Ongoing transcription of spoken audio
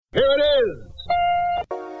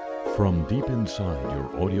from deep inside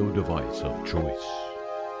your audio device of choice.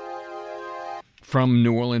 From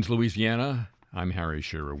New Orleans, Louisiana, I'm Harry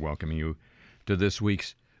Shearer, welcoming you to this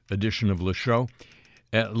week's edition of Le Show.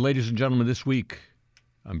 Ladies and gentlemen, this week,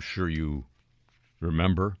 I'm sure you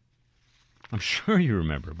remember.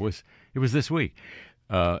 It was this week.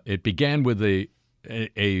 It began with a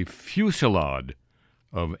fusillade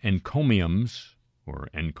of encomiums, or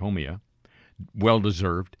encomia,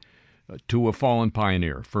 well-deserved, to a fallen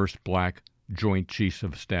pioneer, first black Joint Chiefs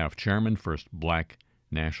of Staff Chairman, first black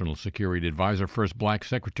National Security Advisor, first black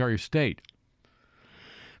Secretary of State.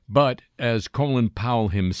 But as Colin Powell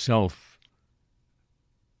himself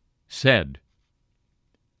said,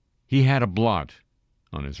 he had a blot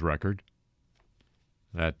on his record.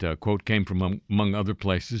 That quote came from, among other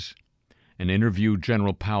places, an interview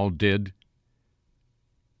General Powell did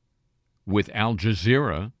with Al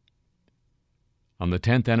Jazeera on the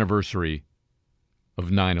 10th anniversary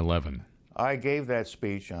of 9/11. I gave that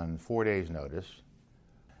speech on 4 days' notice,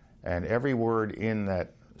 and every word in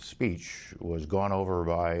that speech was gone over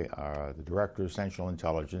by the Director of Central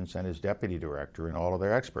Intelligence and his Deputy Director and all of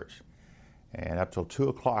their experts. And up till 2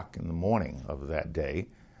 o'clock in the morning of that day,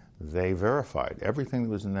 they verified everything that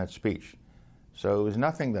was in that speech. So it was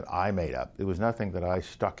nothing that I made up. It was nothing that I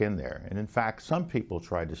stuck in there. And in fact, some people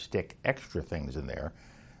tried to stick extra things in there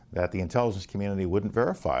that the intelligence community wouldn't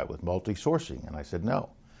verify with multi-sourcing, and I said no.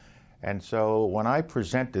 And so when I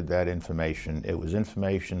presented that information, it was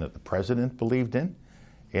information that the President believed in,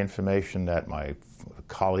 information that my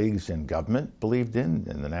colleagues in government believed in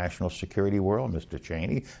the national security world, Mr.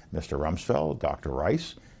 Cheney, Mr. Rumsfeld, Dr.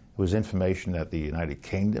 Rice. It was information that the United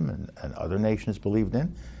Kingdom and other nations believed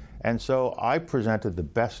in. And so I presented the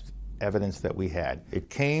best evidence that we had. It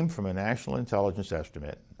came from a national intelligence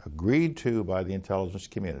estimate, agreed to by the intelligence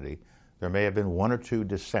community. There may have been one or two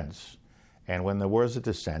dissents, and when there was a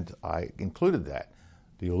dissent, I included that.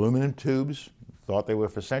 The aluminum tubes, thought they were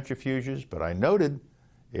for centrifuges, but I noted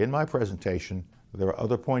in my presentation there are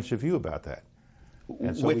other points of view about that.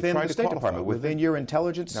 And so within the State Department, within your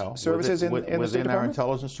intelligence services in the State Department? Within our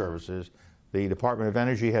intelligence services, the Department of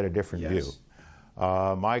Energy had a different view.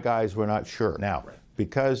 My guys were not sure. Now,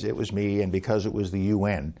 because it was me and because it was the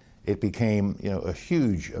UN, it became a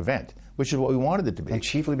huge event, which is what we wanted it to be. And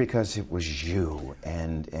chiefly because it was you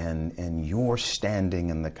and your standing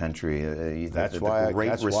in the country. That's why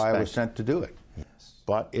I was sent to do it. Yes.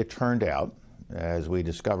 But it turned out, as we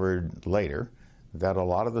discovered later, that a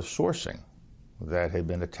lot of the sourcing that had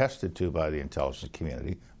been attested to by the intelligence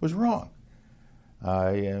community was wrong.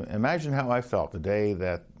 Imagine how I felt the day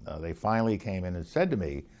that they finally came in and said to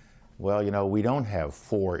me, well, we don't have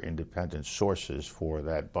 4 independent sources for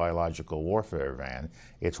that biological warfare van.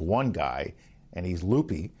 It's one guy, and he's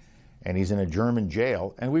loopy, and he's in a German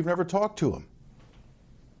jail, and we've never talked to him.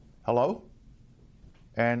 Hello?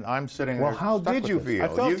 And I'm sitting there. Well, how did you feel? I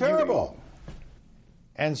felt terrible.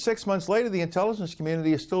 And 6 months later, the intelligence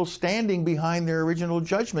community is still standing behind their original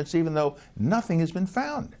judgments, even though nothing has been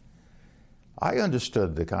found. I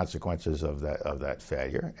understood the consequences of that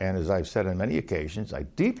failure, and as I've said on many occasions, I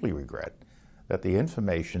deeply regret that the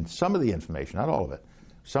information, some of the information, not all of it,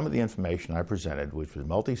 some of the information I presented, which was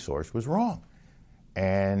multi-source, was wrong.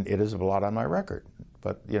 And it is a blot on my record.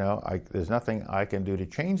 But, there's nothing I can do to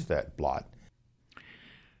change that blot.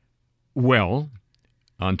 Well,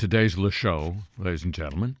 on today's Le Show, ladies and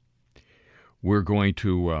gentlemen, we're going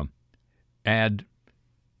to add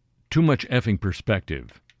too much effing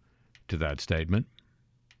perspective to that statement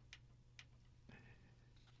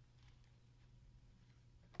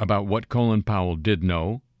about what Colin Powell did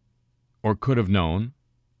know or could have known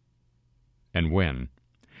and when.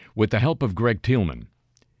 With the help of Greg Thielman,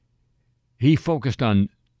 he focused on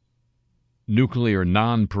nuclear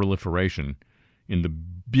non-proliferation in the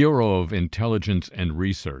Bureau of Intelligence and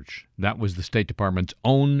Research. That was the State Department's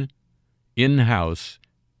own in-house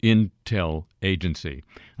intel agency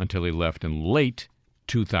until he left in late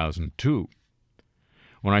 2002.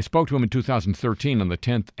 When I spoke to him in 2013 on the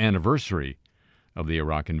 10th anniversary of the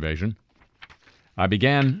Iraq invasion, I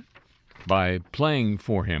began by playing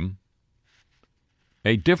for him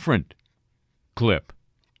a different clip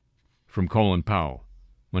from Colin Powell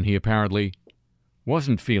when he apparently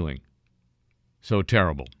wasn't feeling so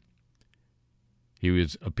terrible. He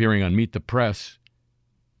was appearing on Meet the Press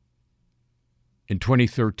in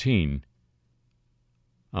 2013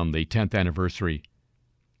 on the 10th anniversary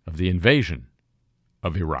of the invasion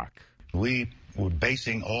of Iraq. We were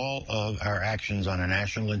basing all of our actions on a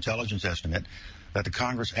national intelligence estimate that the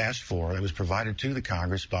Congress asked for. It was provided to the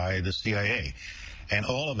Congress by the CIA. And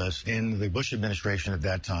all of us in the Bush administration at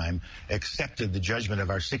that time accepted the judgment of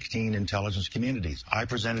our 16 intelligence communities. I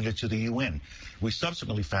presented it to the UN. We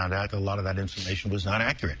subsequently found out that a lot of that information was not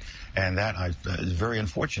accurate. And that is very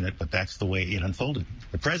unfortunate, but that's the way it unfolded.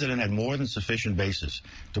 The president had more than sufficient basis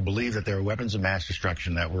to believe that there were weapons of mass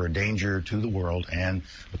destruction that were a danger to the world, and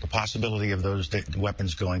with the possibility of those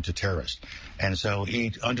weapons going to terrorists. And so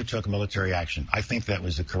he undertook military action. I think that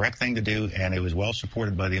was the correct thing to do, and it was well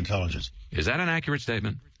supported by the intelligence. Is that an accurate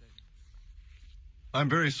statement? I'm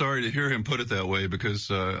very sorry to hear him put it that way, because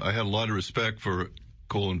I had a lot of respect for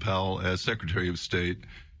Colin Powell as Secretary of State.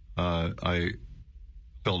 I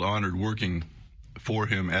felt honored working for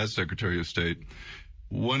him as Secretary of State.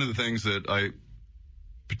 One of the things that I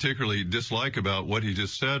particularly dislike about what he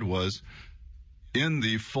just said was, in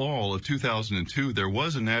the fall of 2002, there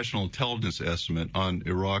was a national intelligence estimate on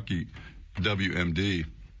Iraqi WMD.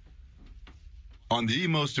 On the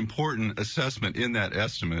most important assessment in that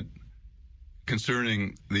estimate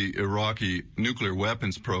concerning the Iraqi nuclear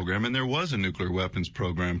weapons program, and there was a nuclear weapons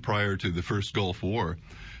program prior to the first Gulf War,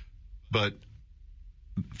 but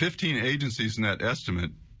 15 agencies in that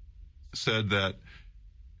estimate said that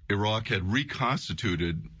Iraq had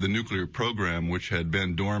reconstituted the nuclear program, which had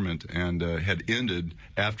been dormant and had ended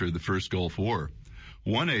after the first Gulf War.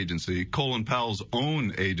 One agency, Colin Powell's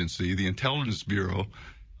own agency, the Intelligence Bureau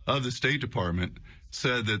of the State Department,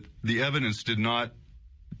 said that the evidence did not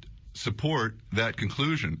support that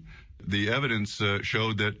conclusion. The evidence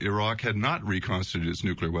showed that Iraq had not reconstituted its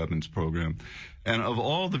nuclear weapons program. And of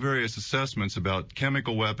all the various assessments about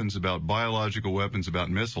chemical weapons, about biological weapons, about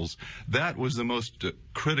missiles, that was the most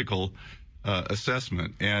critical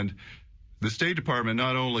assessment. And the State Department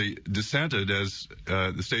not only dissented, as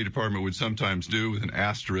the State Department would sometimes do, with an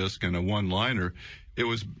asterisk and a one-liner, it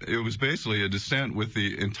was basically a dissent with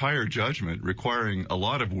the entire judgment, requiring a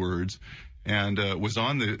lot of words, and was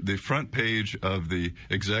on the front page of the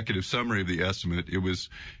executive summary of the estimate. It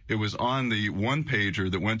was on the one-pager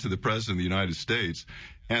that went to the President of the United States.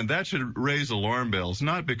 And that should raise alarm bells,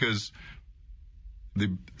 not because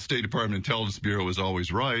the State Department Intelligence Bureau is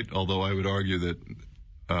always right, although I would argue that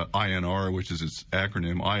INR, which is its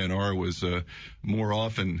acronym, INR was more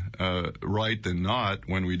often right than not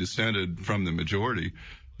when we dissented from the majority,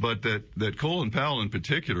 but that Colin Powell in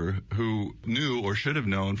particular, who knew or should have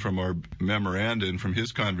known from our memoranda and from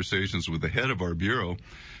his conversations with the head of our bureau,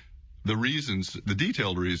 the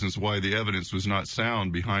detailed reasons why the evidence was not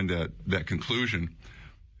sound behind that conclusion.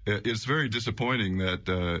 It's very disappointing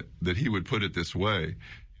that he would put it this way.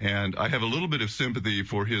 And I have a little bit of sympathy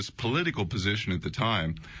for his political position at the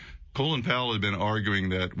time. Colin Powell had been arguing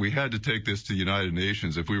that we had to take this to the United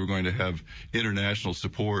Nations if we were going to have international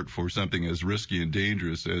support for something as risky and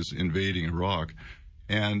dangerous as invading Iraq.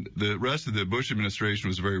 And the rest of the Bush administration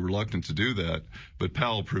was very reluctant to do that, but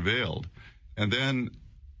Powell prevailed. And then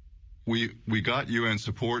we got UN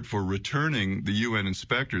support for returning the UN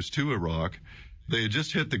inspectors to Iraq. They had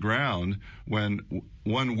just hit the ground when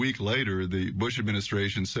 1 week later the Bush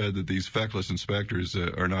administration said that these feckless inspectors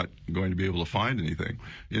are not going to be able to find anything.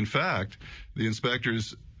 In fact, the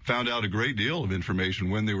inspectors found out a great deal of information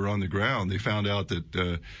when they were on the ground. They found out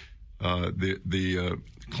that the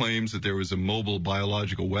claims that there was a mobile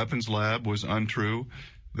biological weapons lab was untrue.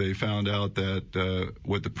 They found out that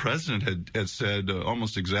what the president had said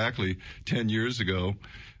almost exactly 10 years ago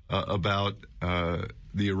about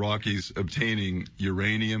the Iraqis obtaining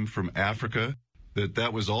uranium from Africa,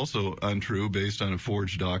 that was also untrue based on a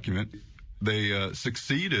forged document. They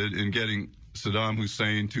succeeded in getting Saddam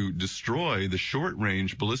Hussein to destroy the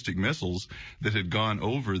short-range ballistic missiles that had gone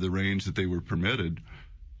over the range that they were permitted.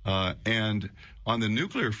 And on the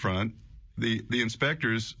nuclear front, the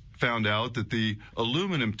inspectors found out that the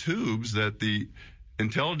aluminum tubes that the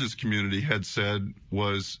intelligence community had said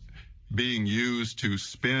was being used to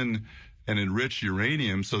spin and enrich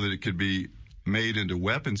uranium so that it could be made into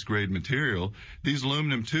weapons-grade material, these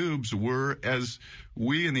aluminum tubes were, as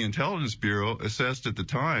we in the Intelligence Bureau assessed at the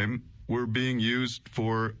time, were being used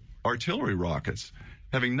for artillery rockets,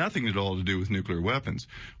 having nothing at all to do with nuclear weapons.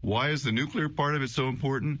 Why is the nuclear part of it so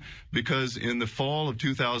important? Because in the fall of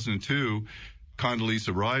 2002,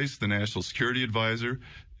 Condoleezza Rice, the National Security Advisor,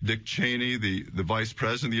 Dick Cheney, the Vice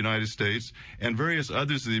President of the United States, and various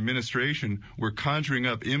others of the administration were conjuring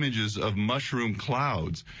up images of mushroom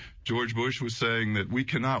clouds. George Bush was saying that we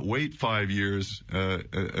cannot wait 5 years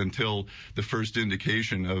until the first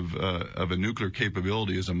indication of a nuclear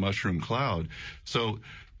capability is a mushroom cloud. So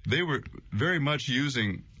they were very much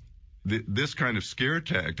using this kind of scare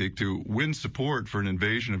tactic to win support for an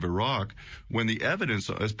invasion of Iraq, when the evidence,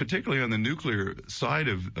 particularly on the nuclear side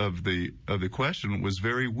of the question, was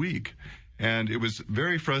very weak. And it was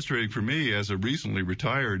very frustrating for me as a recently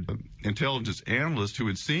retired intelligence analyst who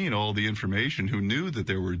had seen all the information, who knew that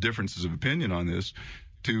there were differences of opinion on this,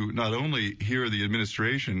 to not only hear the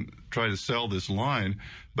administration try to sell this line,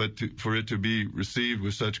 but for it to be received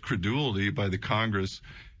with such credulity by the Congress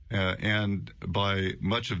and by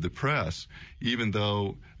much of the press, even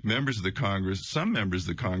though members of the Congress, some members of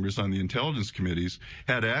the Congress on the intelligence committees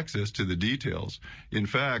had access to the details. In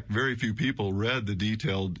fact, very few people read the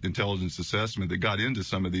detailed intelligence assessment that got into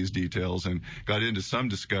some of these details and got into some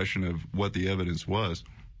discussion of what the evidence was.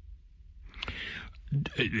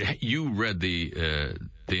 You read the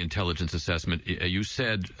intelligence assessment. You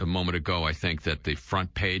said a moment ago, I think, that the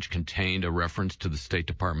front page contained a reference to the State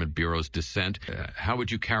Department Bureau's dissent. How would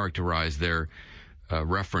you characterize their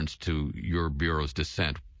reference to your Bureau's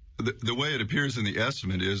dissent? The way it appears in the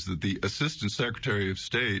estimate is that the Assistant Secretary of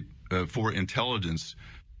State for Intelligence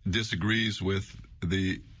disagrees with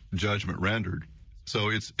the judgment rendered. So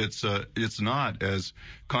it's not, as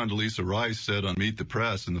Condoleezza Rice said on Meet the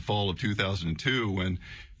Press in the fall of 2002, when,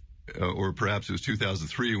 or perhaps it was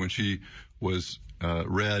 2003, when she was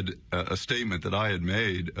read a statement that I had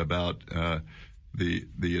made about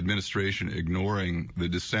the administration ignoring the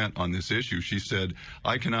dissent on this issue. She said,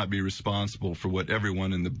 "I cannot be responsible for what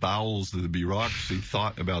everyone in the bowels of the bureaucracy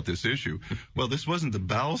thought about this issue." Well, this wasn't the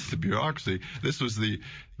bowels of the bureaucracy. This was the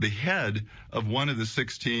head of one of the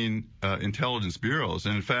 16 intelligence bureaus.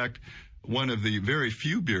 And in fact, one of the very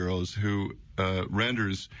few bureaus who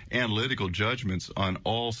renders analytical judgments on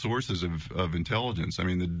all sources of intelligence. I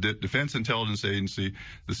mean, the Defense Intelligence Agency,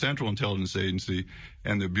 the Central Intelligence Agency,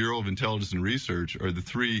 and the Bureau of Intelligence and Research are the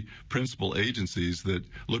three principal agencies that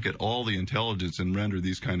look at all the intelligence and render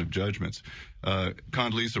these kind of judgments.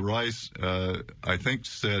 Condoleezza Rice, I think,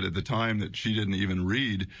 said at the time that she didn't even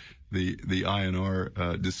read the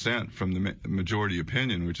INR dissent from the majority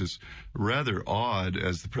opinion, which is rather odd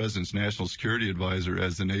as the president's national security advisor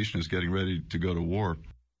as the nation is getting ready to go to war.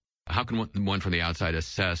 How can one from the outside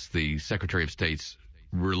assess the Secretary of State's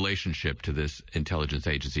relationship to this intelligence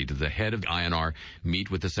agency? Does the head of the INR meet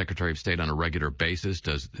with the Secretary of State on a regular basis?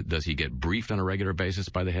 Does he get briefed on a regular basis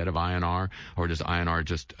by the head of INR? Or does INR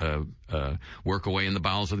just work away in the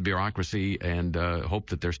bowels of the bureaucracy and hope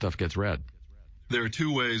that their stuff gets read? There are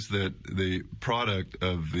two ways that the product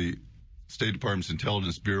of the State Department's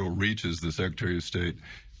Intelligence Bureau reaches the Secretary of State.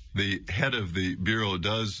 The head of the Bureau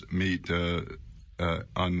does meet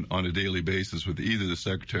on a daily basis with either the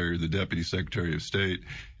Secretary or the Deputy Secretary of State,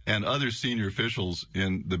 and other senior officials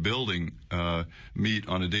in the building meet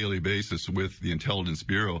on a daily basis with the Intelligence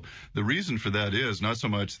Bureau. The reason for that is not so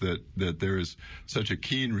much that there is such a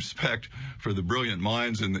keen respect for the brilliant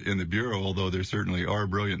minds in the Bureau, although there certainly are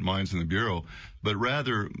brilliant minds in the Bureau, but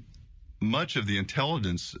rather much of the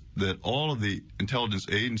intelligence that all of the intelligence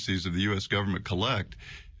agencies of the U.S. government collect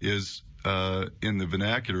is, in the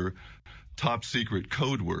vernacular, top secret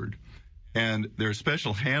code word. And there are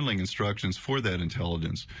special handling instructions for that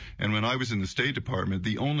intelligence. And when I was in the State Department,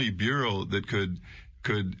 the only bureau that could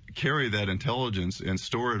carry that intelligence and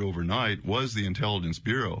store it overnight was the Intelligence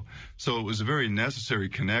Bureau. So it was a very necessary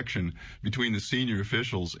connection between the senior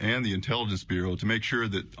officials and the Intelligence Bureau to make sure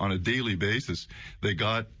that on a daily basis they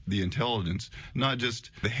got the intelligence, not just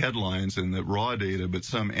the headlines and the raw data, but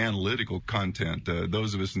some analytical content.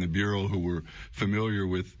 Those of us in the Bureau who were familiar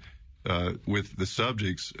with the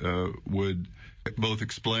subjects would both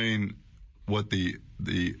explain what the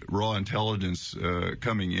raw intelligence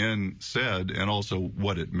coming in said and also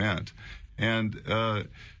what it meant. And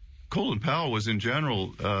Colin Powell was in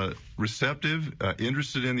general receptive,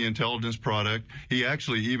 interested in the intelligence product. He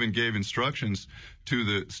actually even gave instructions to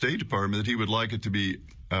the State Department that he would like it to be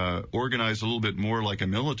organized a little bit more like a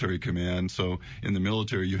military command. So in the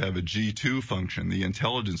military, you have a G2 function, the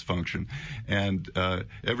intelligence function, and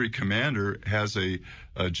every commander has a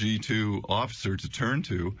G2 officer to turn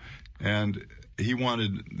to. And he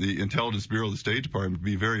wanted the Intelligence Bureau of the State Department to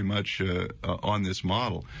be very much on this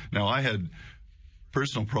model. Now, I had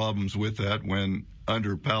personal problems with that when,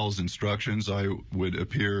 under Powell's instructions, I would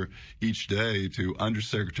appear each day to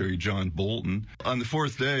Undersecretary John Bolton. On the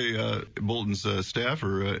fourth day, Bolton's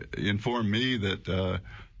staffer informed me that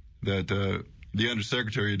the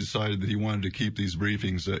Undersecretary decided that he wanted to keep these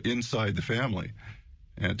briefings inside the family.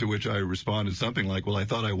 And to which I responded something like, well, I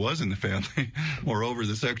thought I was in the family. Moreover,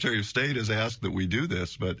 the Secretary of State has asked that we do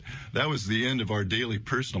this. But that was the end of our daily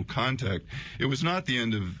personal contact. It was not the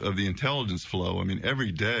end of the intelligence flow. I mean,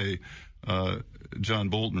 every day, John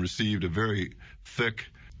Bolton received a very thick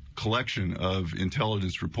collection of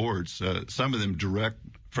intelligence reports, some of them direct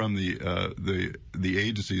from the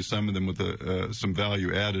agencies, some of them with some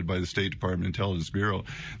value added by the State Department Intelligence Bureau.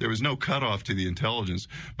 There was no cutoff to the intelligence,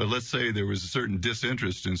 but let's say there was a certain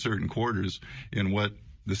disinterest in certain quarters in what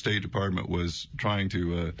the State Department was trying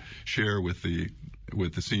to share with the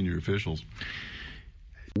senior officials.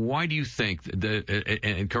 Why do you think,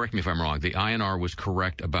 and correct me if I'm wrong, the INR was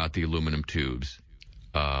correct about the aluminum tubes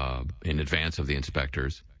in advance of the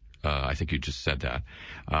inspectors? I think you just said that.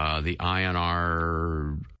 The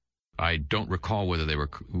INR, I don't recall whether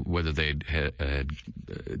they had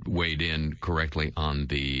weighed in correctly on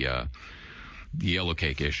the yellow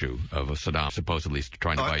cake issue of Saddam supposedly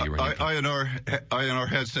trying to buy uranium. INR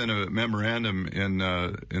had sent a memorandum in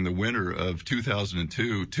the winter of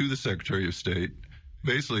 2002 to the Secretary of State,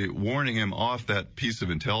 basically warning him off that piece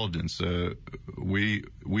of intelligence. We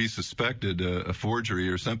suspected a forgery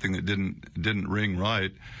or something that didn't ring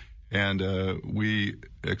right. And we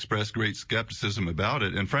expressed great skepticism about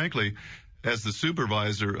it. And frankly, as the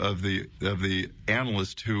supervisor of the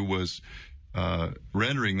analyst who was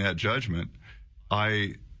rendering that judgment,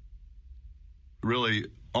 I really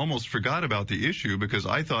almost forgot about the issue because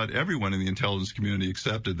I thought everyone in the intelligence community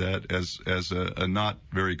accepted that as a not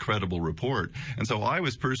very credible report. And so I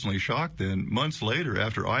was personally shocked then, months later,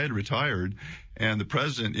 after I had retired, and the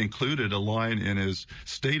president included a line in his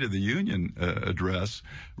State of the Union address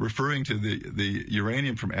referring to the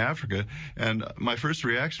uranium from Africa. And my first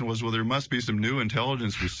reaction was, well, there must be some new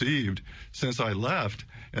intelligence received since I left.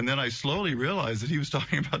 And then I slowly realized that he was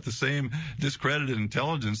talking about the same discredited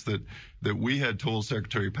intelligence that we had told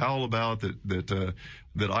Secretary Powell about, that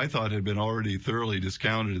I thought had been already thoroughly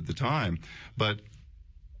discounted at the time. But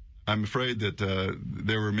I'm afraid that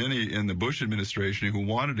there were many in the Bush administration who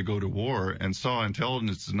wanted to go to war and saw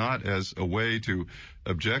intelligence not as a way to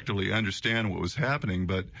objectively understand what was happening,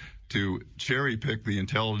 but to cherry pick the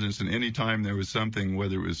intelligence. And any time there was something,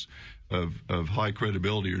 whether it was of high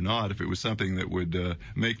credibility or not, if it was something that would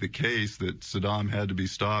make the case that Saddam had to be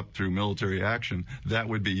stopped through military action, that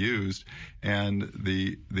would be used. And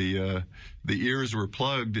the ears were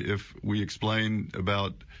plugged if we explained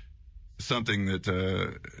about something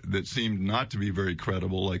that seemed not to be very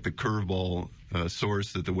credible, like the curveball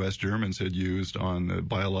source that the West Germans had used on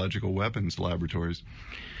biological weapons laboratories.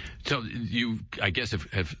 So you, I guess,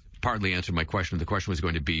 have partly answered my question. The question was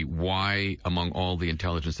going to be, why, among all the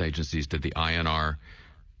intelligence agencies, did the INR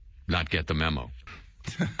not get the memo?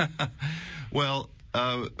 Well,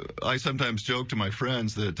 I sometimes joke to my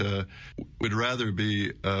friends that would rather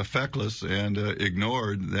be feckless and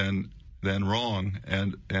ignored than wrong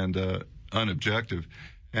and unobjective.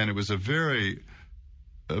 And it was a very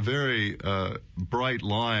bright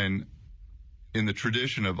line in the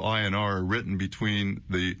tradition of INR written between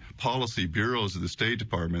the policy bureaus of the State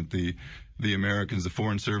Department, the Americans, the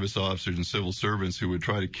Foreign Service officers and civil servants who would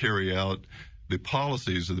try to carry out the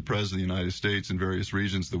policies of the President of the United States in various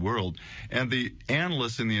regions of the world, and the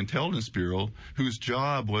analysts in the Intelligence Bureau whose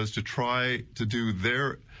job was to try to do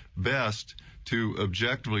their best to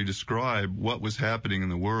objectively describe what was happening in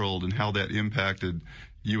the world and how that impacted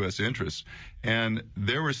U.S. interests. And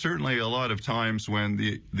there were certainly a lot of times when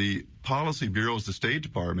the policy bureaus, the State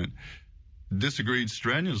Department, disagreed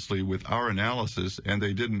strenuously with our analysis, and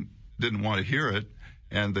they didn't want to hear it,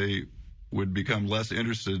 and they would become less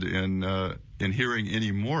interested in hearing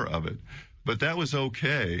any more of it. But that was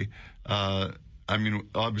okay. I mean,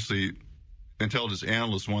 obviously, intelligence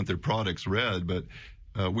analysts want their products read, but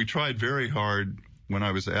we tried very hard when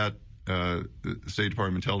I was at the State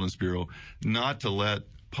Department Intelligence Bureau not to let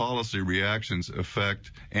policy reactions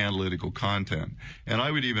affect analytical content. And I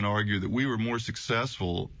would even argue that we were more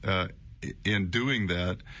successful in doing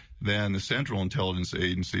that than the Central Intelligence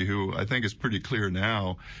Agency, who I think is pretty clear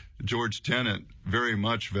now. George Tenet very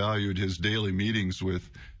much valued his daily meetings with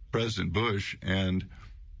President Bush and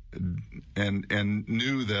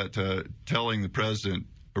knew that telling the president,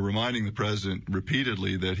 reminding the president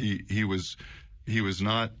repeatedly that he was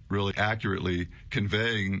not really accurately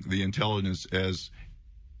conveying the intelligence as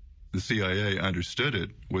the CIA understood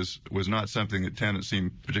it was not something that Tenet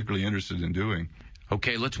seemed particularly interested in doing.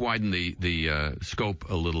 Okay, let's widen the scope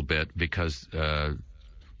a little bit because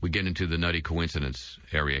we get into the nutty coincidence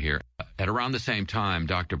area here. At around the same time,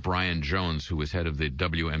 Dr. Brian Jones, who was head of the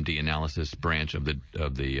WMD analysis branch of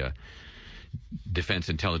the Defense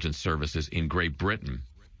Intelligence Services in Great Britain,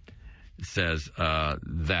 says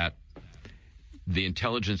that the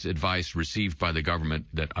intelligence advice received by the government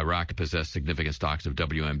that Iraq possessed significant stocks of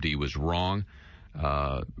WMD was wrong.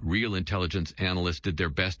 Real intelligence analysts did their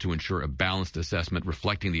best to ensure a balanced assessment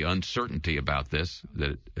reflecting the uncertainty about this,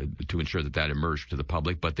 to ensure that emerged to the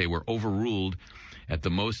public, but they were overruled at the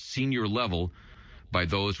most senior level by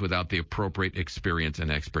those without the appropriate experience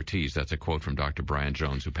and expertise. That's a quote from Dr. Brian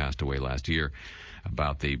Jones, who passed away last year,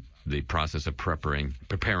 about the process of preparing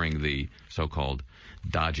the so-called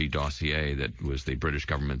dodgy dossier that was the British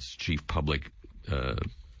government's chief public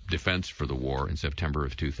defense for the war in September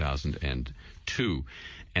of 2002.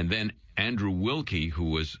 And then Andrew Wilkie,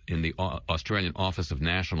 who was in the Australian Office of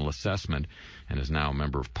National Assessment and is now a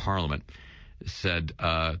member of Parliament, said,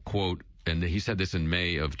 quote, and he said this in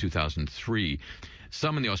May of 2003,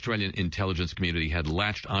 some in the Australian intelligence community had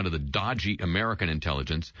latched onto the dodgy American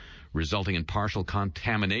intelligence, resulting in partial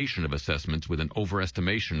contamination of assessments with an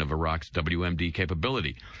overestimation of Iraq's WMD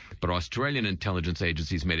capability. But Australian intelligence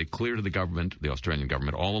agencies made it clear to the government, the Australian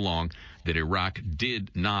government, all along that Iraq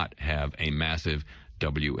did not have a massive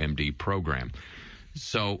WMD program.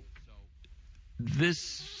 So this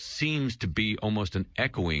seems to be almost an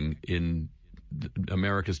echoing in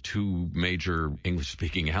America's two major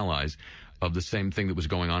English-speaking allies of the same thing that was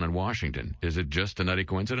going on in Washington. Is it just a nutty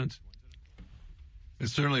coincidence?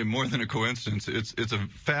 It's certainly more than a coincidence. It's a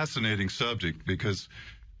fascinating subject because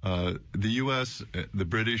the U.S., the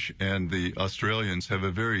British, and the Australians have a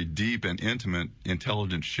very deep and intimate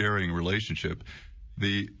intelligence sharing relationship.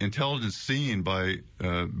 The intelligence seen by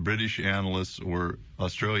British analysts or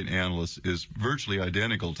Australian analysts is virtually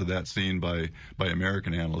identical to that seen by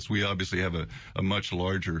American analysts. We obviously have a much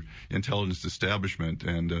larger intelligence establishment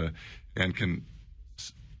and can,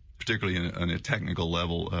 particularly on a technical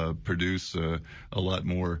level, produce a lot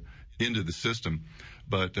more into the system.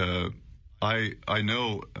 But I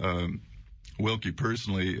know Wilkie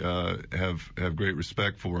personally, have great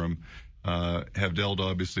respect for him. Have dealt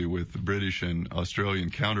obviously with British and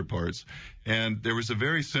Australian counterparts, and there was a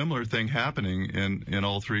very similar thing happening in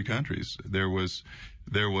all three countries. There was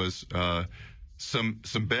some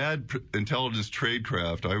bad intelligence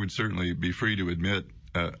tradecraft, I would certainly be free to admit,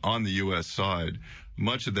 on the U.S. side.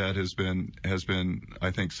 Much of that has been,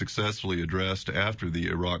 I think, successfully addressed after the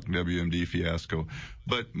Iraq WMD fiasco.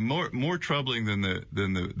 But more troubling than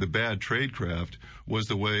the bad tradecraft was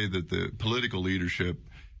the way that the political leadership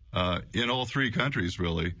in all three countries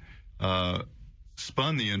really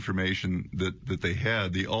spun the information that they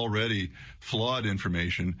had, the already flawed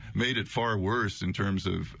information, made it far worse in terms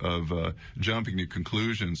of jumping to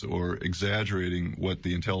conclusions or exaggerating what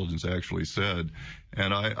the intelligence actually said.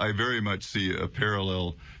 And I very much see a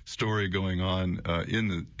parallel story going on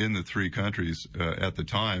in the three countries at the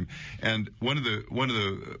time. And one of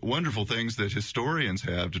the wonderful things that historians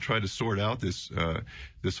have to try to sort out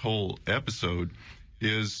this whole episode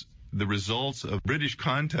is the results of British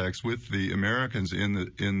contacts with the Americans in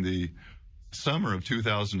the summer of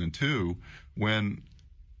 2002, when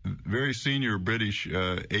very senior British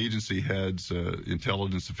agency heads,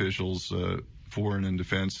 intelligence officials, foreign and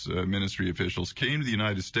defense ministry officials came to the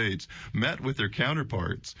United States, met with their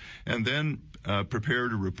counterparts, and then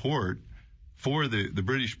prepared a report for the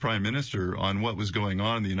British Prime Minister on what was going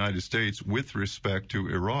on in the United States with respect to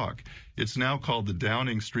Iraq. It's now called the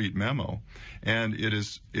Downing Street Memo, and it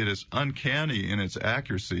is uncanny in its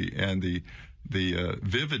accuracy and the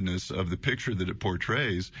vividness of the picture that it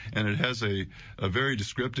portrays, and it has a very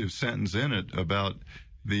descriptive sentence in it about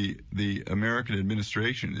the American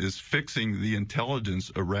administration is fixing the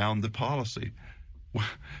intelligence around the policy.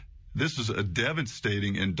 This is a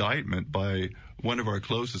devastating indictment by one of our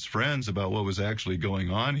closest friends about what was actually going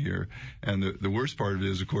on here. And the worst part of it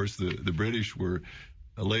is, of course, the British were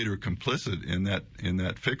later complicit in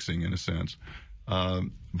that fixing, in a sense.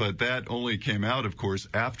 But that only came out, of course,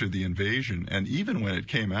 after the invasion. And even when it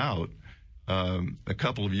came out a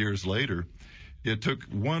couple of years later, it took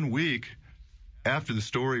 1 week after the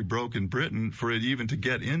story broke in Britain for it even to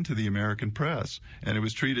get into the American press. And it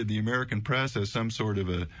was treated, the American press, as some sort of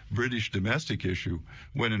a British domestic issue,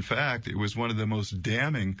 when in fact it was one of the most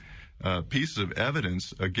damning pieces of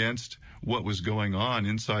evidence against what was going on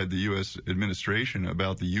inside the U.S. administration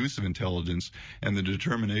about the use of intelligence and the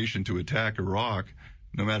determination to attack Iraq,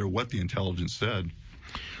 no matter what the intelligence said.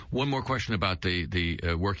 One more question about the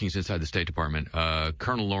workings inside the State Department.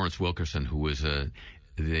 Colonel Lawrence Wilkerson, who was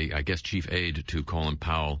I guess, chief aide to Colin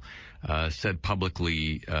Powell, said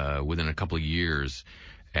publicly within a couple of years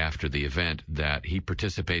after the event that he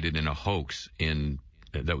participated in a hoax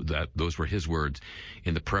those were his words,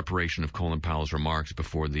 in the preparation of Colin Powell's remarks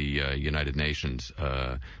before the United Nations,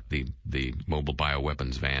 the mobile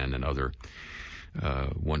bioweapons van and other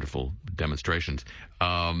wonderful demonstrations.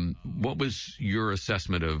 What was your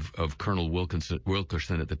assessment of Colonel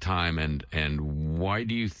Wilkerson at the time, and why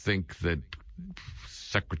do you think that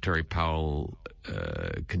Secretary Powell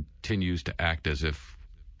continues to act as if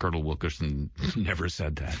Colonel Wilkerson never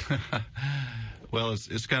said that? Well,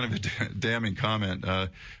 it's kind of a damning comment.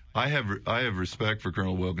 I have respect for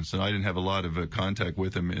Colonel Wilkinson. I didn't have a lot of contact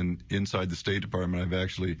with him inside the State Department. I've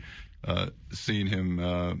actually seen him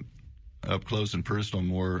up close and personal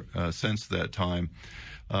more since that time.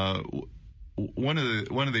 One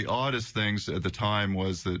of the oddest things at the time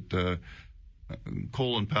was that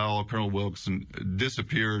Colin Powell, Colonel Wilkinson,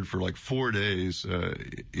 disappeared for like 4 days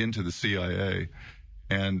into the CIA,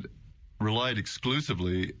 and relied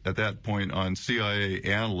exclusively at that point on CIA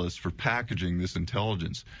analysts for packaging this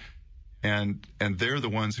intelligence. And they're the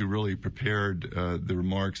ones who really prepared the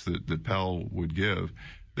remarks that Powell would give.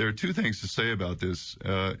 There are two things to say about this,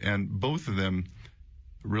 and both of them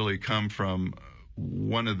really come from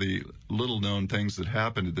one of the little-known things that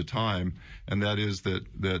happened at the time, and that is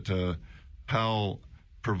that Powell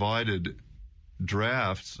provided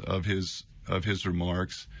drafts of his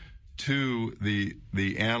remarks to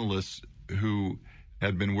the analysts who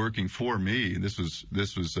had been working for me. This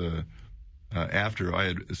was after I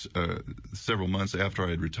had several months after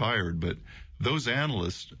I had retired, but those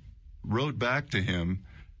analysts wrote back to him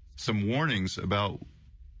some warnings about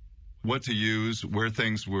what to use, where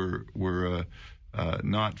things were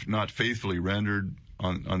not faithfully rendered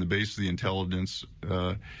on the basis of the intelligence,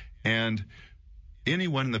 and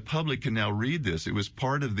anyone in the public can now read this. It was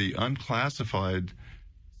part of the unclassified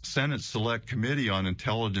Senate Select Committee on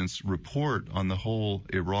Intelligence report on the whole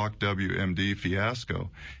Iraq WMD fiasco.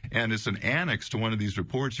 And it's an annex to one of these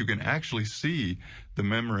reports. You can actually see the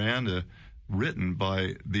memoranda written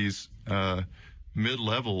by these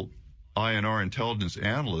mid-level INR intelligence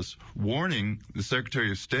analysts warning the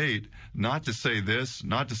Secretary of State not to say this,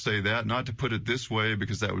 not to say that, not to put it this way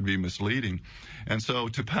because that would be misleading. And so,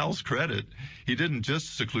 to Powell's credit, he didn't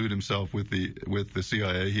just seclude himself with the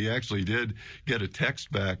CIA. He actually did get a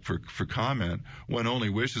text back for comment. One only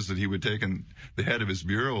wishes that he would have taken the head of his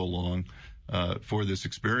bureau along for this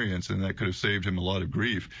experience, and that could have saved him a lot of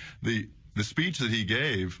grief. The speech that he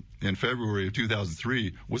gave in February of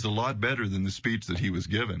 2003 was a lot better than the speech that he was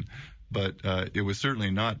given. But it was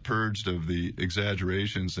certainly not purged of the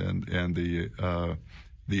exaggerations and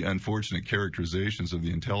the unfortunate characterizations of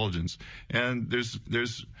the intelligence. And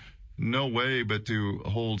there's no way but to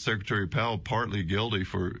hold Secretary Powell partly guilty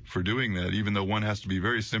for doing that, even though one has to be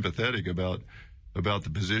very sympathetic about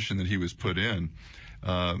the position that he was put in.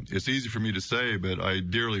 It's easy for me to say, but I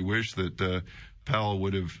dearly wish that Powell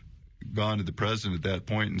would have gone to the president at that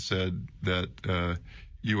point and said that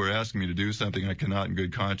you are asking me to do something I cannot in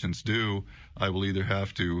good conscience do. I will either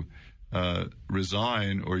have to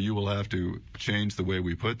resign or you will have to change the way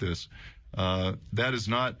we put this. That is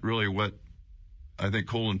not really what I think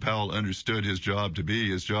Colin Powell understood his job to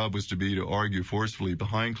be. His job was to be to argue forcefully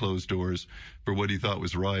behind closed doors for what he thought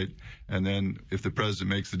was right. And then if the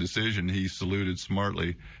president makes the decision, he saluted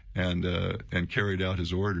smartly and carried out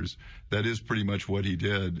his orders. That is pretty much what he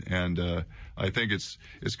did. And I think it's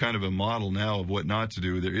kind of a model now of what not to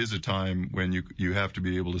do. There is a time when you have to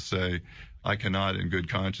be able to say, I cannot in good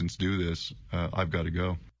conscience do this. I've got to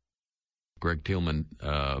go. Greg Thielman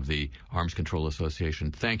of the Arms Control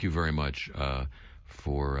Association, thank you very much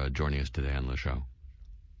for joining us today on the show.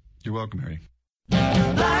 You're welcome, Harry.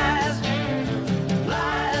 Lies,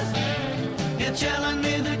 lies, you're telling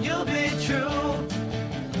me that you'll be true.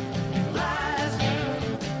 Lies,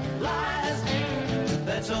 lies,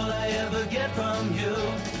 that's all I ever get from you.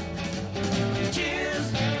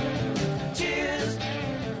 Tears, tears,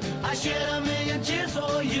 I shed 1,000,000 tears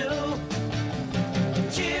for you.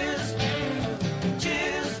 Tears,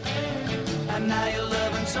 tears, and now you're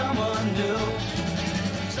loving someone new.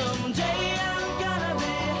 Someday I'm gonna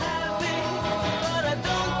be happy, but I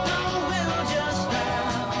don't know will just now.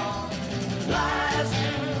 Lies,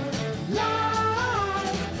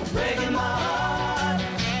 lies, breaking my heart.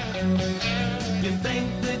 You think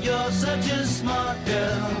that you're such a smart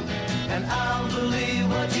girl, and I'll believe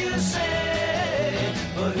what you say.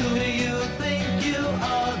 But who do you think you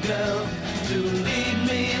are, girl, to lead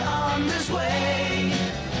me on this way?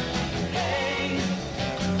 Hey,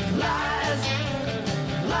 lies.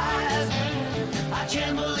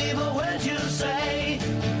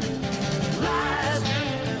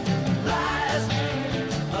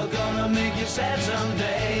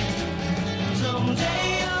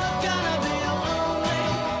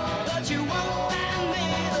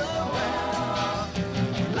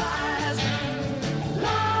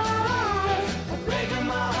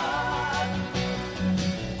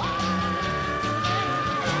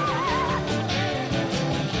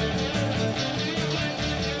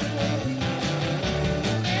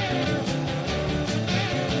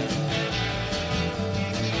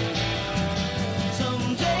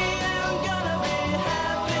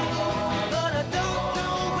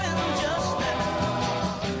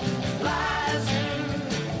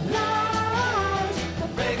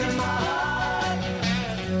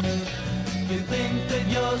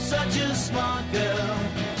 just smart, girl,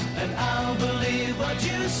 and I'll believe what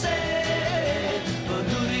you say. But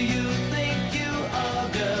who do you think you are,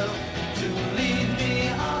 girl, to lead me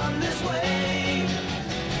on this way?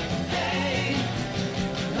 Hey,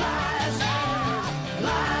 lies,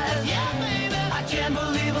 lies, yeah, baby, I can't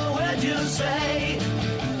believe a word you say.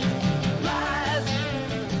 Lies,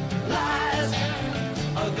 lies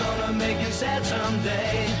are gonna make you sad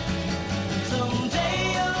someday.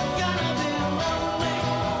 Someday you're gonna be lonely,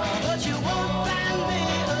 but you won't find me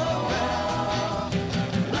around.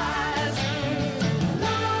 Lies,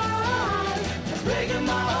 lies, breaking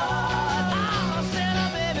my heart. Oh, said I,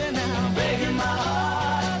 baby, now breaking my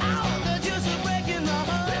heart. Oh, the juice is breaking my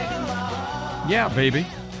heart. Breaking my heart. Yeah, baby.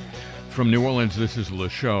 From New Orleans, this is Le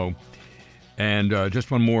Show. And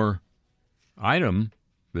just one more item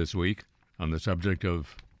this week on the subject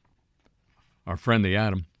of our friend the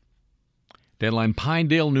atom. Deadline,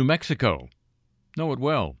 Pinedale, New Mexico. Know it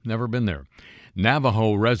well. Never been there.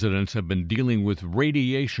 Navajo residents have been dealing with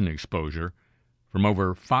radiation exposure from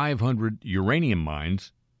over 500 uranium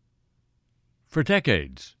mines for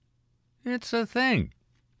decades. It's a thing.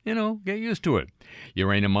 You know, get used to it.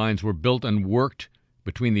 Uranium mines were built and worked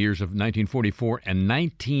between the years of 1944 and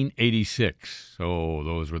 1986. So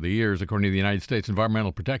those were the years, according to the United States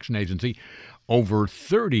Environmental Protection Agency, over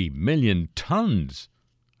 30 million tons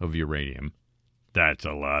of uranium, that's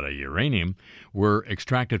a lot of uranium, were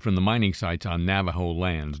extracted from the mining sites on Navajo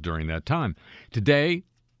lands during that time. Today,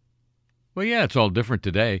 well, yeah, it's all different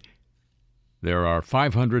today. There are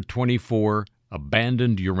 524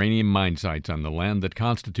 abandoned uranium mine sites on the land that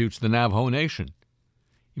constitutes the Navajo Nation.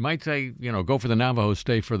 You might say, you know, go for the Navajos,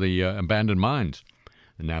 stay for the abandoned mines.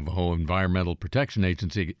 The Navajo Environmental Protection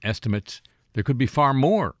Agency estimates there could be far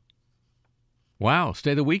more. Wow,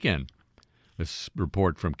 stay the weekend. This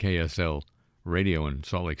report from KSL Radio in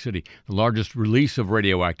Salt Lake City, the largest release of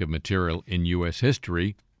radioactive material in U.S.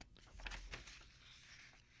 history.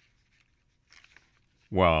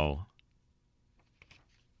 Well,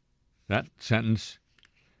 that sentence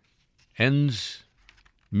ends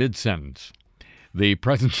mid-sentence. The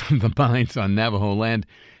presence of the mines on Navajo land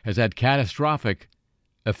has had catastrophic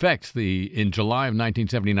effects. In July of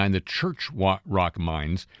 1979, the Church Rock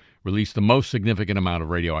mines released the most significant amount of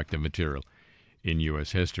radioactive material in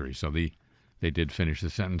U.S. history. So they did finish the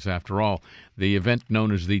sentence after all. The event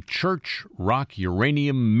known as the Church Rock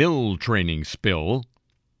Uranium Mill Training Spill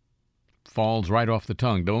falls right off the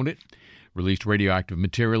tongue, don't it? Released radioactive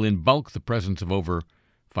material in bulk. The presence of over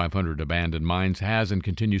 500 abandoned mines has and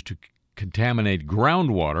continues to contaminate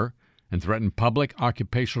groundwater and threaten public,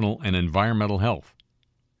 occupational, and environmental health.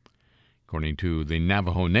 According to the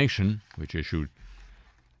Navajo Nation, which issued,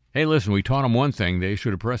 hey, listen, we taught them one thing. They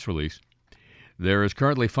issued a press release. There is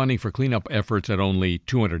currently funding for cleanup efforts at only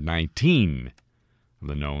 219 of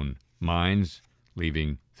the known mines,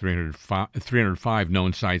 leaving 305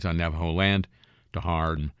 known sites on Navajo land to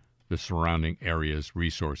harm the surrounding area's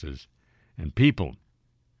resources and people.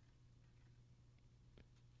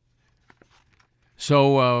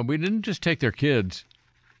 So we didn't just take their kids.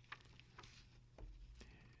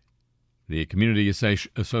 The Community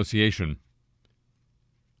Association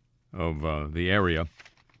of the area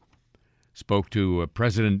spoke to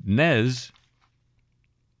President Nez,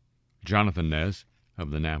 Jonathan Nez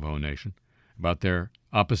of the Navajo Nation, about their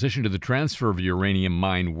opposition to the transfer of uranium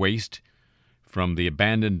mine waste from the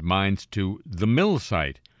abandoned mines to the mill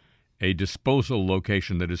site, a disposal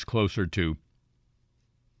location that is closer to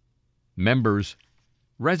members'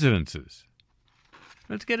 residences.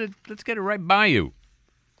 Let's get it right by you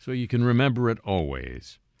so you can remember it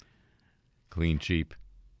always. Clean, cheap,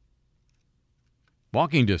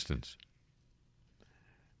 walking distance.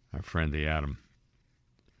 Our friend the atom.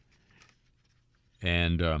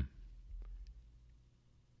 And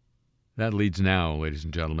that leads now, ladies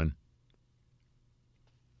and gentlemen,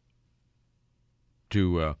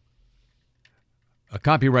 to a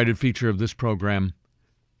copyrighted feature of this program,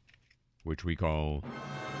 which we call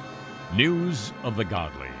News of the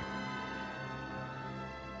Godly.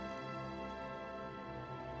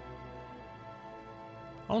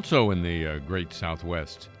 Also in the great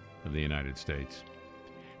Southwest of the United States.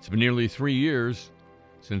 It's been nearly 3 years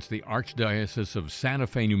since the Archdiocese of Santa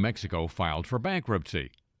Fe, New Mexico, filed for bankruptcy.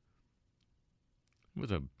 It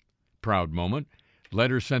was a proud moment.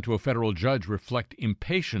 Letters sent to a federal judge reflect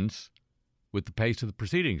impatience with the pace of the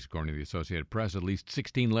proceedings. According to the Associated Press, at least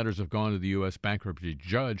 16 letters have gone to the U.S. bankruptcy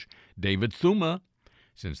judge, David Thuma,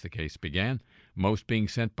 since the case began, most being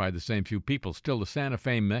sent by the same few people. Still, the Santa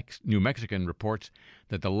Fe New Mexican reports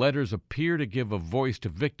that the letters appear to give a voice to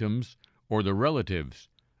victims or the relatives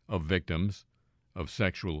of victims of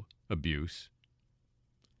sexual abuse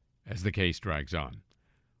as the case drags on.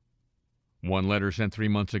 One letter sent 3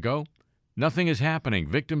 months ago, "Nothing is happening.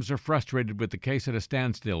 Victims are frustrated with the case at a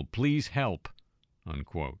standstill. Please help,"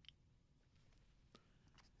 unquote.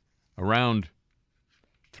 Around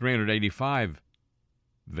 385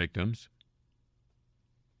 victims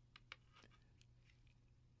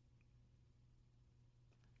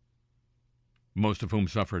most of whom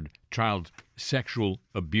suffered child sexual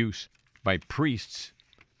abuse by priests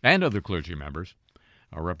and other clergy members,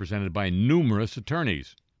 are represented by numerous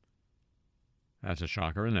attorneys. That's a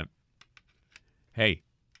shocker, isn't it? Hey,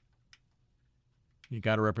 you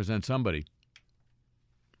got to represent somebody.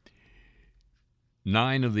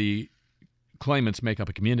 9 of the claimants make up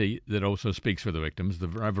a community that also speaks for the victims. The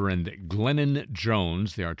Reverend Glennon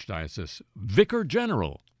Jones, the Archdiocese Vicar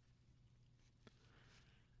General,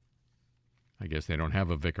 I guess they don't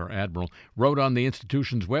have a Vicar Admiral, wrote on the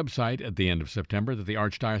institution's website at the end of September that the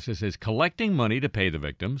Archdiocese is collecting money to pay the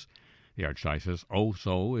victims. The Archdiocese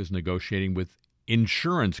also is negotiating with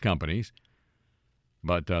insurance companies.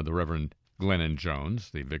 But the Reverend Glennon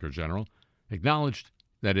Jones, the Vicar General, acknowledged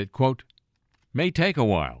that it, quote, may take a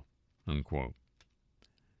while, unquote.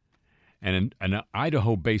 And an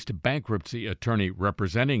Idaho-based bankruptcy attorney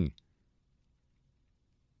representing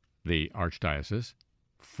the Archdiocese,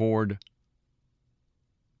 Ford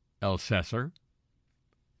Elsesser,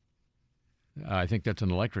 I think that's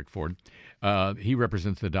an electric Ford, he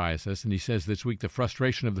represents the diocese, and he says this week the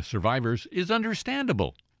frustration of the survivors is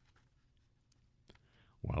understandable.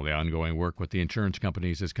 While the ongoing work with the insurance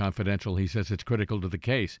companies is confidential, he says it's critical to the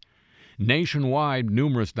case. Nationwide,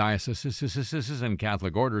 numerous dioceses and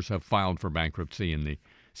Catholic orders have filed for bankruptcy in the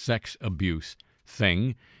sex abuse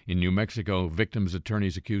thing. In New Mexico, victims'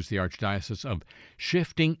 attorneys accuse the Archdiocese of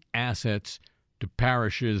shifting assets to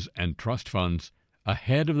parishes and trust funds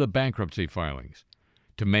ahead of the bankruptcy filings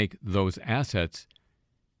to make those assets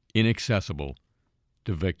inaccessible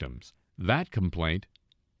to victims. That complaint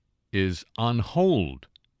is on hold.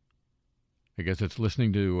 I guess it's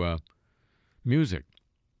listening to music.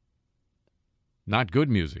 Not good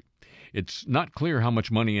music. It's not clear how much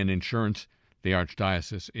money and insurance the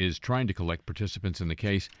Archdiocese is trying to collect. Participants in the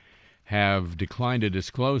case have declined to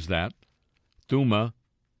disclose that. Thuma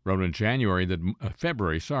wrote in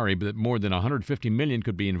February, that more than $150 million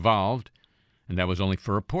could be involved, and that was only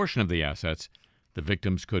for a portion of the assets the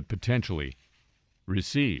victims could potentially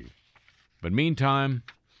receive. But meantime,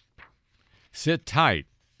 sit tight.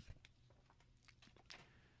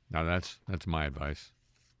 Now that's my advice,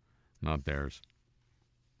 not theirs.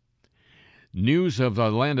 News of the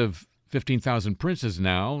land of 15,000 princes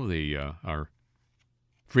now, our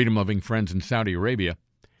freedom-loving friends in Saudi Arabia.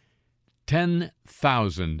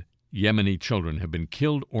 10,000 Yemeni children have been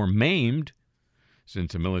killed or maimed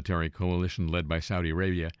since a military coalition led by Saudi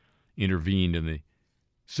Arabia intervened in the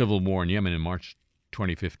civil war in Yemen in March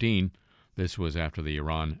 2015. This was after the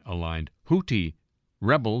Iran-aligned Houthi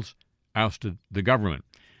rebels ousted the government.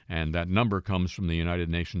 And that number comes from the United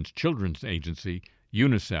Nations Children's Agency,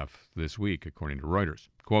 UNICEF, this week, according to Reuters.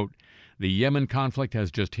 Quote, the Yemen conflict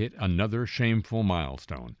has just hit another shameful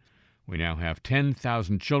milestone. We now have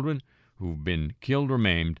 10,000 children who've been killed or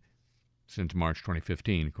maimed since March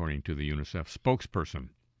 2015, according to the UNICEF spokesperson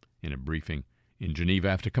in a briefing in Geneva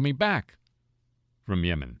after coming back from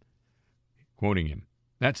Yemen. Quoting him,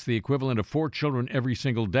 that's the equivalent of 4 children every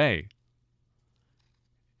single day.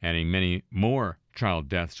 Adding many more child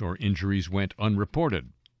deaths or injuries went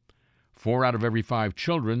unreported. 4 out of every 5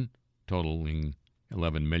 children, totaling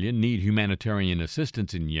 11 million, need humanitarian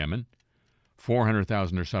assistance in Yemen.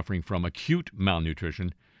 400,000 are suffering from acute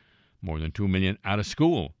malnutrition. More than 2 million out of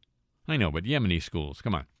school. I know, but Yemeni schools,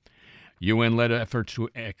 come on. UN-led efforts to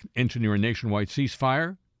engineer a nationwide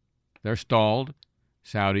ceasefire. They're stalled.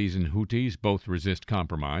 Saudis and Houthis both resist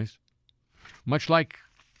compromise. Much like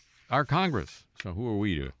our Congress. So who are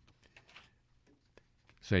we to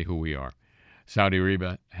say who we are? Saudi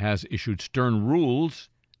Arabia has issued stern rules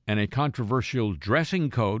and a controversial dress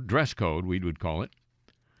code, we would call it,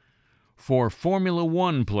 for Formula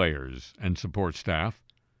One players and support staff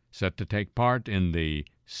set to take part in the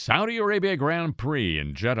Saudi Arabia Grand Prix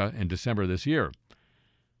in Jeddah in December this year.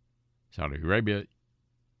 Saudi Arabia,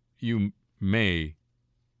 you may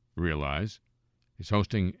realize, is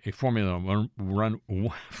hosting a Formula One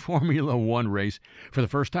race for the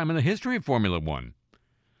first time in the history of Formula One.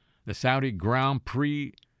 The Saudi Grand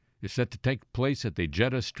Prix is set to take place at the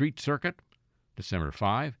Jeddah Street Circuit, December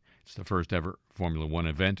 5. It's the first ever Formula One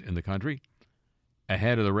event in the country.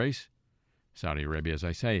 Ahead of the race, Saudi Arabia, as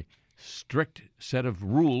I say, strict set of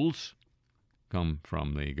rules come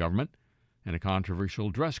from the government and a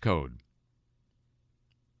controversial dress code.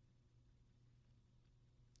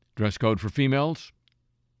 Dress code for females.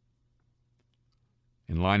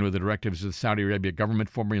 In line with the directives of the Saudi Arabia government,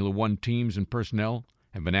 Formula One teams and personnel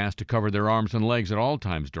have been asked to cover their arms and legs at all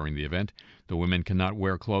times during the event. The women cannot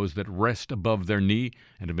wear clothes that rest above their knee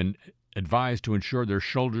and have been advised to ensure their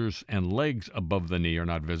shoulders and legs above the knee are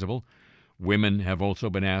not visible. Women have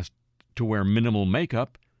also been asked to wear minimal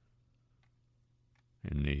makeup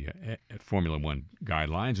in the Formula One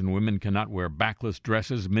guidelines, and women cannot wear backless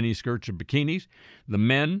dresses, miniskirts, or bikinis. The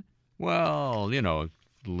men, well, the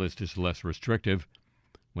list is less restrictive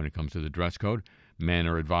when it comes to the dress code. Men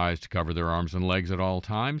are advised to cover their arms and legs at all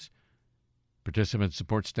times. Participants,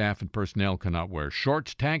 support staff, and personnel cannot wear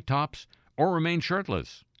shorts, tank tops, or remain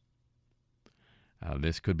shirtless.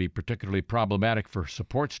 This could be particularly problematic for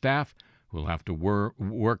support staff who will have to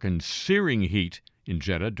work in searing heat in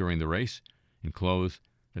Jeddah during the race in clothes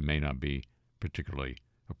that may not be particularly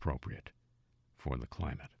appropriate for the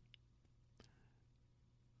climate.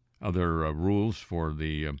 Other rules for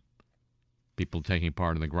the people taking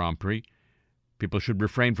part in the Grand Prix. People should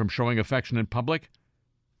refrain from showing affection in public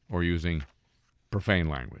or using profane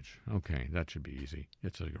language. Okay, that should be easy.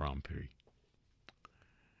 It's a Grand Prix.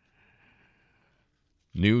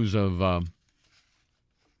 News of our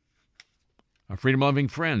freedom-loving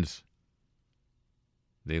friends.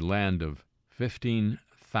 The land of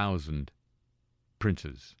 15,000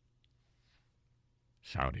 princes.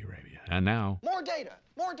 Saudi Arabia. And now... More data!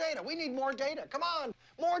 More data! We need more data! Come on!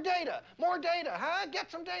 More data! More data, huh?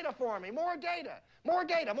 Get some data for me! More data! More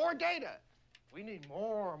data! More data! We need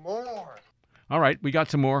more! All right, we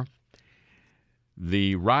got some more.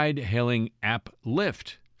 The ride-hailing app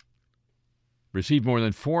Lyft received more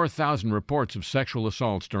than 4,000 reports of sexual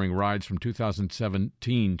assaults during rides from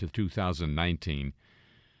 2017 to 2019.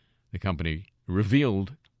 The company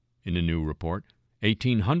revealed in a new report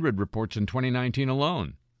 1,800 reports in 2019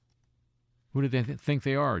 alone. Who do they think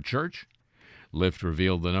they are, a church? Lyft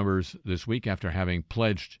revealed the numbers this week after having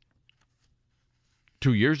pledged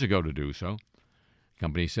 2 years ago to do so. The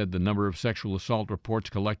company said the number of sexual assault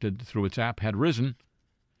reports collected through its app had risen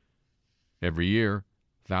every year.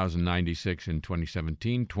 1,096 in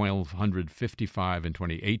 2017, 1,255 in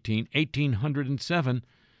 2018, 1,807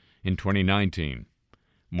 in 2019.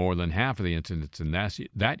 More than half of the incidents in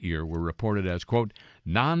that year were reported as, quote,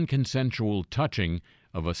 non-consensual touching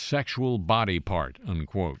of a sexual body part,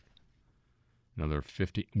 unquote. Another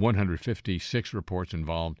 156 reports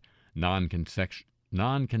involved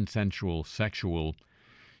non-consensual sexual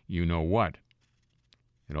you-know-what.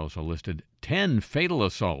 It also listed 10 fatal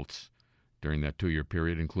assaults during that 2-year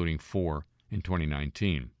period, including 4 in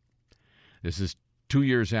 2019. This is 2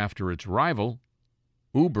 years after its rival,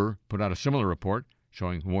 Uber, put out a similar report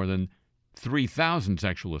showing more than 3,000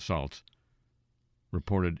 sexual assaults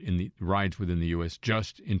reported in the rides within the U.S.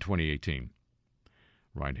 just in 2018.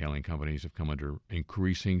 Ride-hailing companies have come under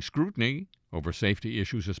increasing scrutiny over safety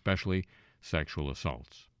issues, especially sexual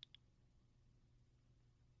assaults.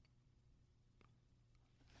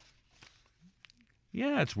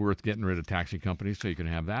 Yeah, it's worth getting rid of taxi companies so you can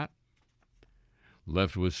have that.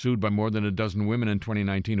 Lyft was sued by more than a dozen women in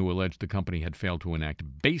 2019 who alleged the company had failed to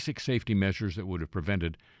enact basic safety measures that would have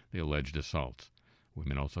prevented the alleged assaults.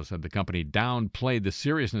 Women also said the company downplayed the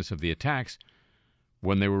seriousness of the attacks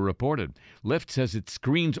when they were reported. Lyft says it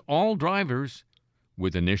screens all drivers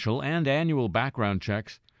with initial and annual background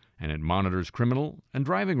checks, and it monitors criminal and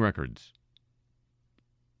driving records.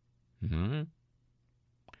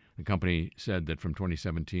 The company said that from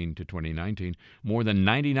 2017 to 2019, more than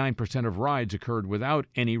 99% of rides occurred without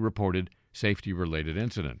any reported safety-related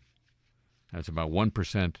incident. That's about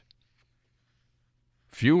 1%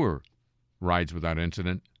 fewer rides without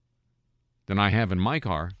incident than I have in my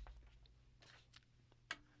car.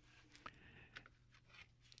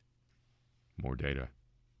 More data.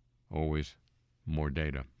 Always more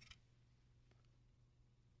data.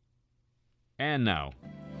 And now,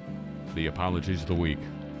 the apologies of the week.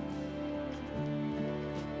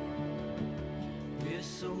 We're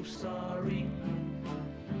so sorry.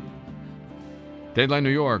 Dateline New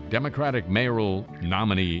York, Democratic mayoral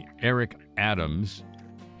nominee Eric Adams,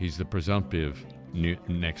 he's the presumptive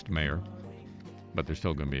next mayor, but there's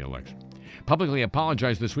still going to be an election, publicly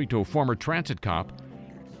apologized this week to a former transit cop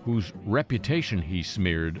whose reputation he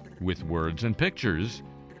smeared with words and pictures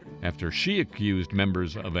after she accused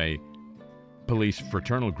members of a police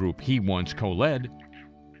fraternal group he once co-led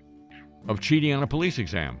of cheating on a police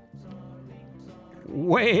exam.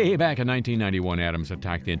 Way back in 1991, Adams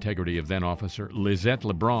attacked the integrity of then-officer Lisette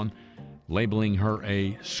LeBron, labeling her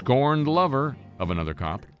a scorned lover of another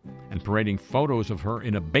cop and parading photos of her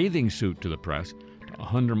in a bathing suit to the press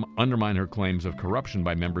to undermine her claims of corruption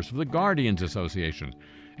by members of the Guardians Association.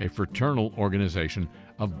 a fraternal organization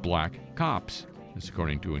of black cops. This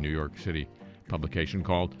according to a New York City publication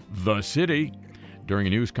called The City. During a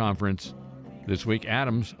news conference this week,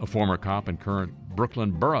 Adams, a former cop and current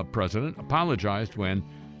Brooklyn Borough president, apologized when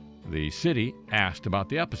the city asked about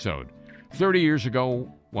the episode. 30 years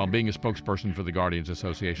ago, while being a spokesperson for the Guardians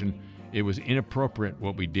Association, it was inappropriate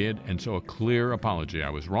what we did, and so a clear apology. I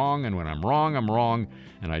was wrong, and when I'm wrong,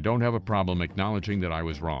 and I don't have a problem acknowledging that I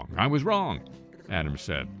was wrong. I was wrong, Adams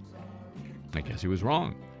said. I guess he was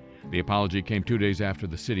wrong. The apology came 2 days after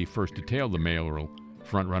the city first detailed the mayoral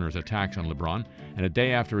frontrunner's attacks on LeBron, and a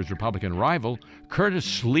day after his Republican rival, Curtis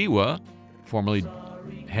Sliwa, formerly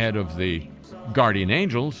head of the Guardian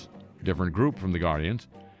Angels, different group from the Guardians,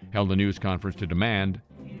 held a news conference to demand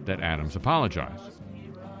that Adams apologize.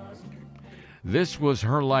 This was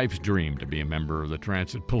her life's dream, to be a member of the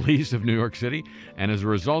Transit Police of New York City, and as a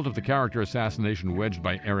result of the character assassination wedged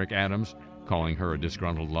by Eric Adams, calling her a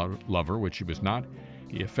disgruntled lover, which she was not,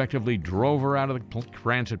 he effectively drove her out of the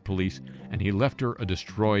Transit Police, and he left her a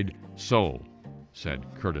destroyed soul, said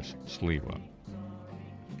Curtis Sliwa.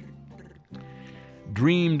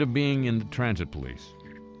 Dreamed of being in the Transit Police.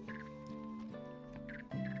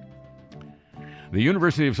 The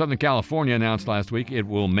University of Southern California announced last week it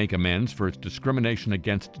will make amends for its discrimination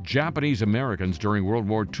against Japanese Americans during World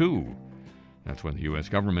War II. That's when the U.S.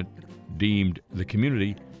 government deemed the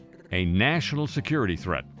community a national security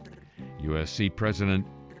threat. USC President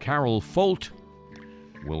Carol Folt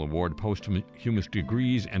will award posthumous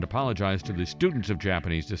degrees and apologize to the students of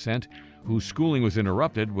Japanese descent whose schooling was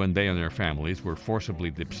interrupted when they and their families were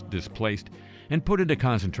forcibly displaced and put into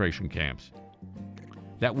concentration camps.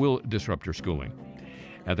 That will disrupt your schooling.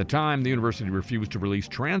 At the time, the university refused to release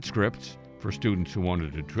transcripts for students who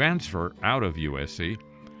wanted to transfer out of USC,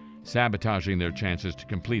 sabotaging their chances to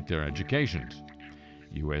complete their educations.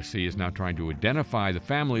 USC is now trying to identify the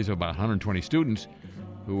families of about 120 students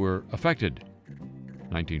who were affected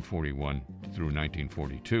 1941 through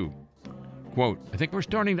 1942. Quote, I think we're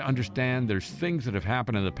starting to understand there's things that have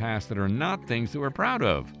happened in the past that are not things that we're proud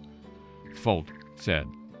of, Folt said.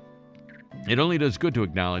 It only does good to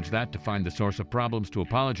acknowledge that, to find the source of problems, to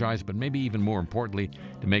apologize, but maybe even more importantly,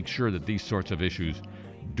 to make sure that these sorts of issues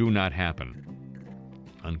do not happen.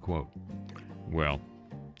 Unquote. Well,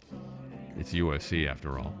 it's USC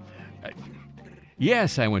after all.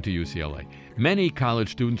 Yes, I went to UCLA. Many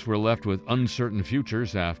college students were left with uncertain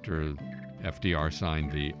futures after FDR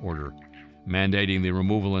signed the order mandating the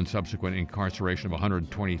removal and subsequent incarceration of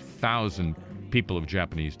 120,000 people of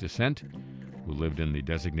Japanese descent who lived in the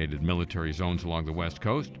designated military zones along the West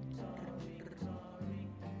Coast.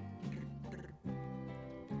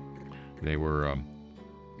 They were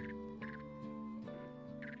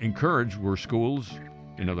encouraged, were schools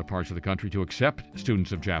in other parts of the country, to accept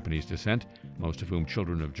students of Japanese descent, most of whom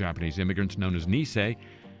children of Japanese immigrants, known as Nisei.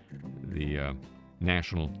 The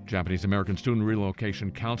National Japanese American Student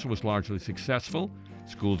Relocation Council was largely successful.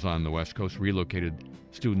 Schools on the West Coast relocated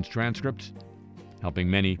students' transcripts, helping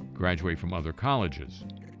many graduate from other colleges.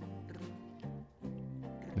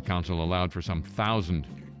 The council allowed for some 1,000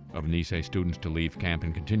 of Nisei students to leave camp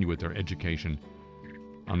and continue with their education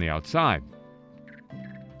on the outside.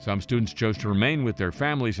 Some students chose to remain with their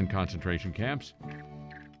families in concentration camps,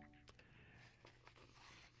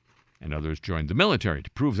 and others joined the military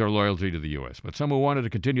to prove their loyalty to the U.S. But some who wanted to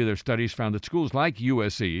continue their studies found that schools like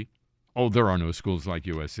USC, there are no schools like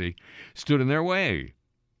USC, stood in their way.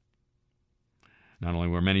 Not only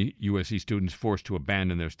were many USC students forced to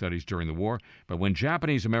abandon their studies during the war, but when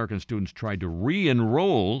Japanese American students tried to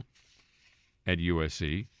re-enroll at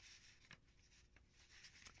USC,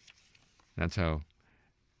 that's how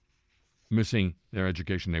missing their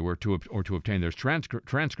education they were, to obtain their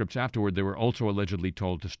transcripts afterward, they were also allegedly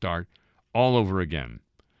told to start all over again.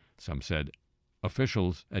 Some said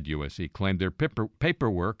officials at USC claimed their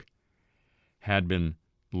paperwork had been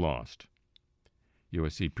lost.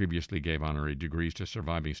 USC previously gave honorary degrees to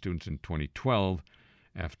surviving students in 2012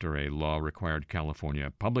 after a law required California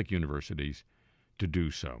public universities to do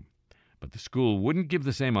so. But the school wouldn't give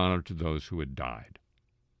the same honor to those who had died.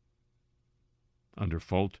 Under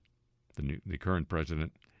Folt, the current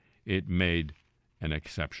president, it made an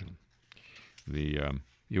exception. The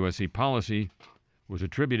USC policy was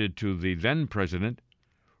attributed to the then president,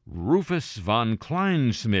 Rufus von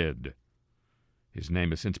Kleinsmid. His name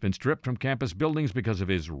has since been stripped from campus buildings because of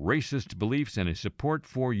his racist beliefs and his support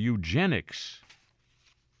for eugenics.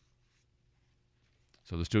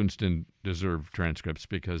 So the students didn't deserve transcripts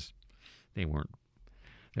because they weren't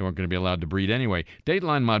going to be allowed to breed anyway.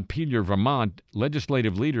 Dateline Montpelier, Vermont,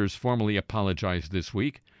 legislative leaders formally apologized this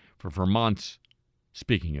week for Vermont's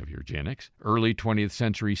Speaking of eugenics, early 20th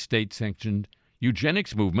century state-sanctioned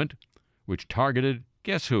eugenics movement, which targeted,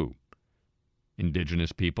 guess who?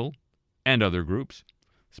 Indigenous people and other groups.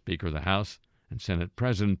 Speaker of the House and Senate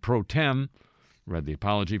President pro tem read the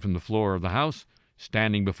apology from the floor of the House,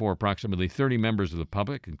 standing before approximately 30 members of the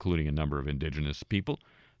public, including a number of indigenous people,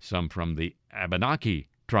 some from the Abenaki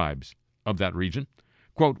tribes of that region.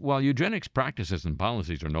 Quote, while eugenics practices and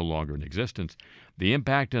policies are no longer in existence, the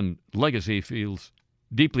impact and legacy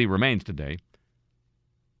deeply remains today,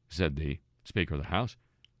 said the Speaker of the House.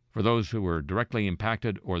 For those who were directly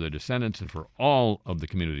impacted or their descendants, and for all of the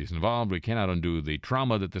communities involved, we cannot undo the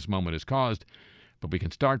trauma that this moment has caused, but we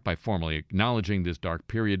can start by formally acknowledging this dark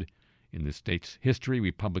period in the state's history.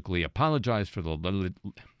 We publicly apologize for the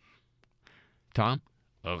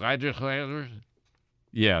legislators.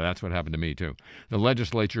 Yeah, that's what happened to me, too. The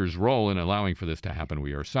legislature's role in allowing for this to happen.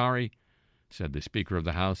 We are sorry, said the Speaker of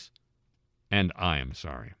the House, and I am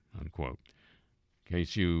sorry, unquote. In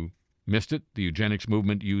case you missed it, the eugenics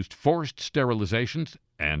movement used forced sterilizations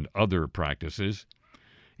and other practices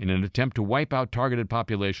in an attempt to wipe out targeted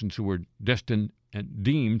populations who were destined and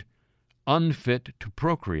deemed unfit to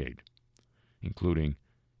procreate, including,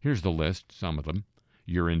 here's the list, some of them,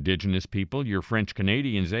 your indigenous people, your French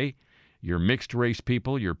Canadians, your mixed-race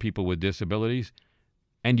people, your people with disabilities,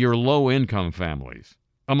 and your low-income families,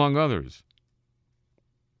 among others.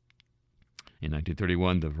 In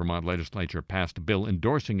 1931, the Vermont legislature passed a bill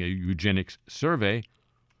endorsing a eugenics survey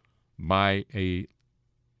by a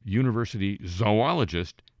university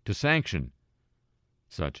zoologist to sanction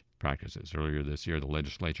such practices. Earlier this year, the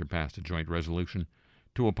legislature passed a joint resolution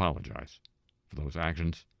to apologize for those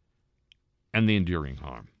actions and the enduring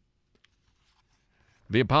harm.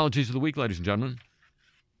 The apologies of the week, ladies and gentlemen.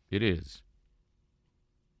 It is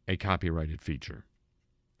a copyrighted feature.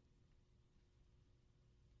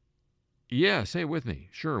 Yeah, say it with me.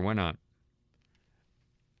 Sure, why not?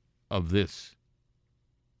 Of this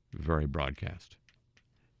very broadcast.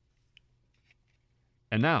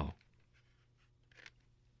 And now,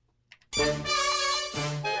 it's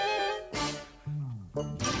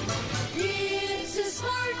a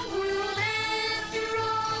smart world after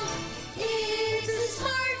all. It's a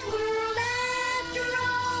smart world after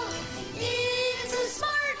all. It's a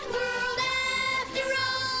smart world after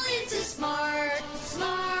all. It's a smart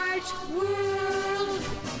world.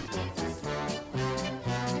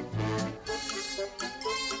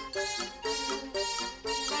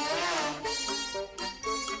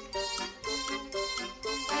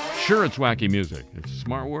 sure, it's wacky music. It's a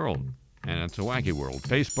smart world, and it's a wacky world.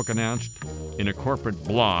 Facebook announced in a corporate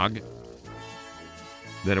blog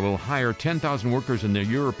that it will hire 10,000 workers in the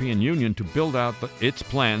European Union to build out its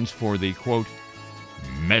plans for the, quote,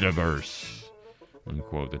 metaverse,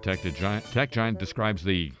 unquote. The tech giant describes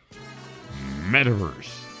the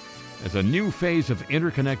metaverse as a new phase of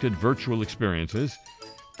interconnected virtual experiences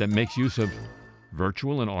that makes use of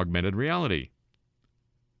virtual and augmented reality.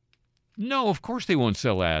 No, of course they won't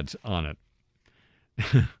sell ads on it.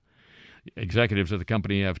 Executives of the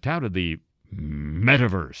company have touted the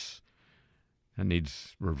metaverse. That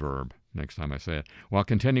needs reverb next time I say it. While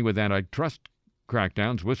contending with antitrust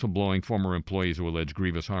crackdowns, whistleblowing former employees who allege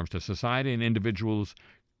grievous harms to society and individuals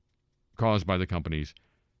caused by the company's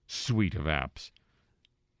suite of apps.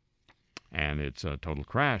 And it's a total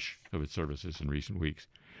crash of its services in recent weeks.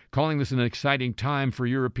 Calling this an exciting time for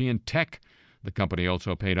European tech, the company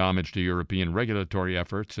also paid homage to European regulatory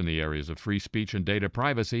efforts in the areas of free speech and data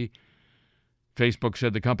privacy. Facebook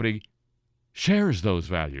said the company shares those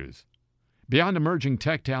values. Beyond emerging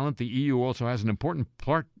tech talent, the EU also has an important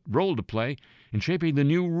role to play in shaping the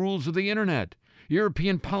new rules of the Internet.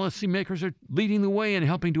 European policymakers are leading the way in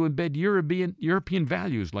helping to embed European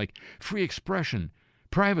values like free expression,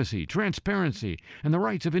 privacy, transparency, and the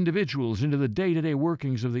rights of individuals into the day-to-day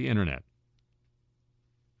workings of the Internet,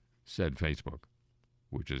 said Facebook,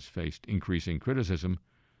 which has faced increasing criticism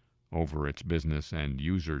over its business and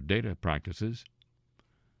user data practices.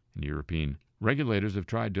 And European regulators have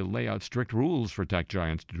tried to lay out strict rules for tech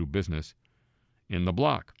giants to do business in the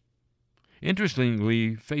bloc.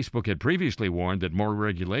 Interestingly, Facebook had previously warned that more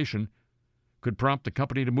regulation could prompt the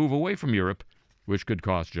company to move away from Europe, which could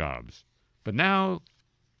cost jobs. But now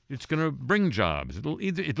it's going to bring jobs.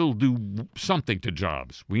 It'll do something to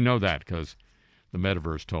jobs. We know that because the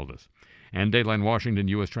metaverse told us. And Dateline Washington,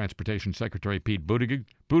 U.S. Transportation Secretary Pete Buttigieg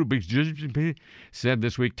said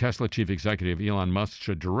this week Tesla chief executive Elon Musk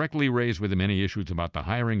should directly raise with him any issues about the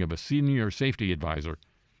hiring of a senior safety advisor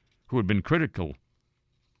who had been critical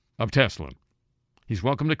of Tesla. He's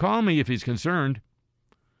welcome to call me if he's concerned.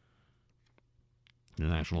 The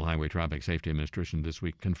National Highway Traffic Safety Administration this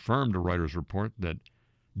week confirmed a Reuters report that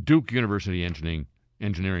Duke University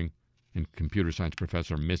engineering and computer science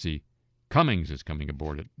professor Missy Cummings is coming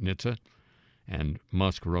aboard at NHTSA. And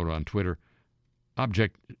Musk wrote on Twitter,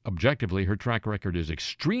 objectively, her track record is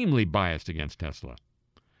extremely biased against Tesla.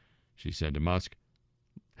 She said to Musk,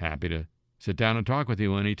 happy to sit down and talk with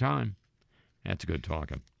you any time. That's good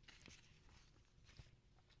talking.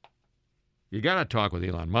 You got to talk with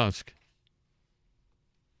Elon Musk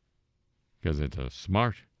because it's a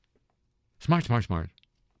smart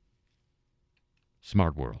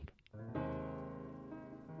world.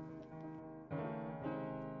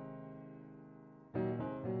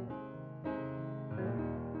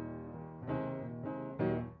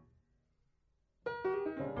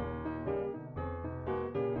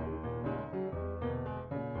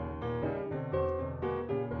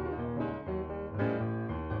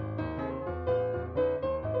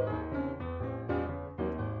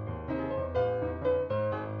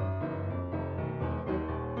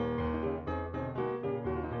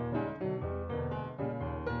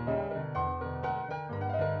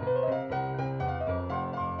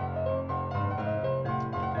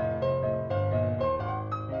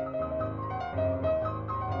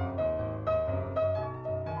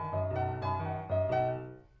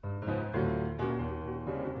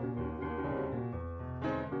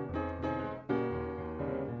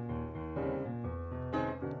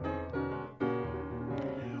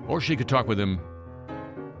 Or she could talk with him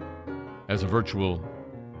as a virtual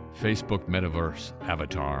Facebook metaverse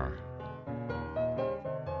avatar.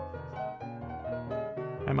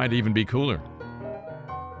 That might even be cooler.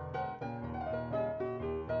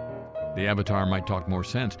 The avatar might talk more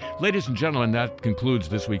sense. Ladies and gentlemen, that concludes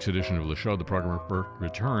this week's edition of the show. The program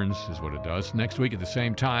returns, is what it does, next week at the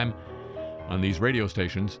same time on these radio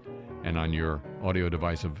stations and on your audio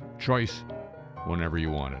device of choice whenever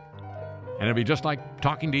you want it. And it'll be just like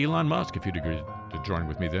talking to Elon Musk if you'd agree to join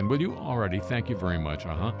with me then. Will you already? Thank you very much.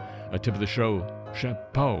 A tip of the show,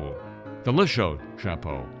 chapeau. The list showed,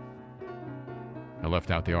 chapeau. I left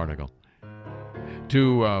out the article.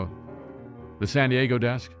 To the San Diego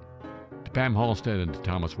desk, to Pam Halstead and to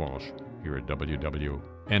Thomas Walsh here at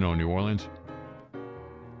WWNO New Orleans.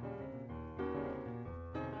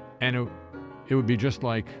 And it would be just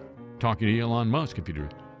like talking to Elon Musk if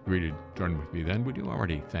you'd agree to join with me then. Would you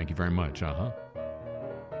already? Thank you very much.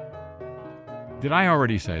 Did I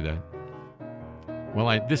already say that?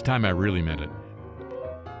 Well, this time I really meant it.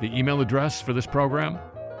 The email address for this program,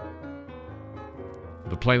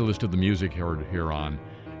 the playlist of the music heard here on,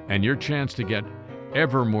 and your chance to get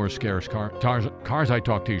ever more scarce Cars I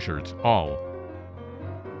Talk t-shirts, all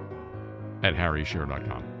at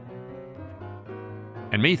harryshearer.com.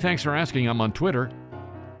 And me, thanks for asking. I'm on Twitter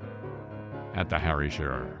at the Harry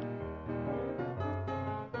Shearer.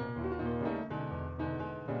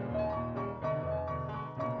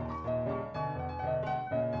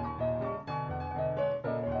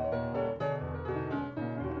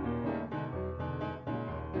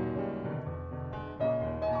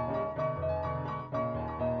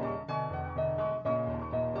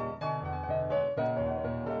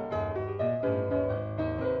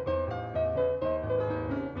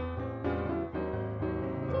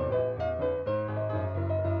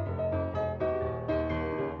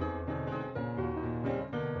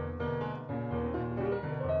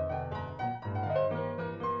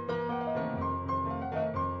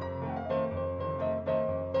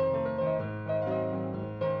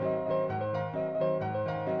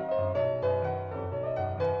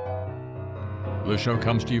 The show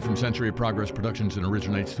comes to you from Century of Progress Productions and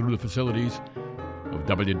originates through the facilities of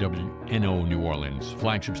WWNO New Orleans,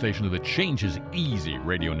 flagship station of the Change is Easy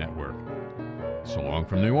radio network. So long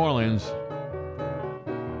from New Orleans.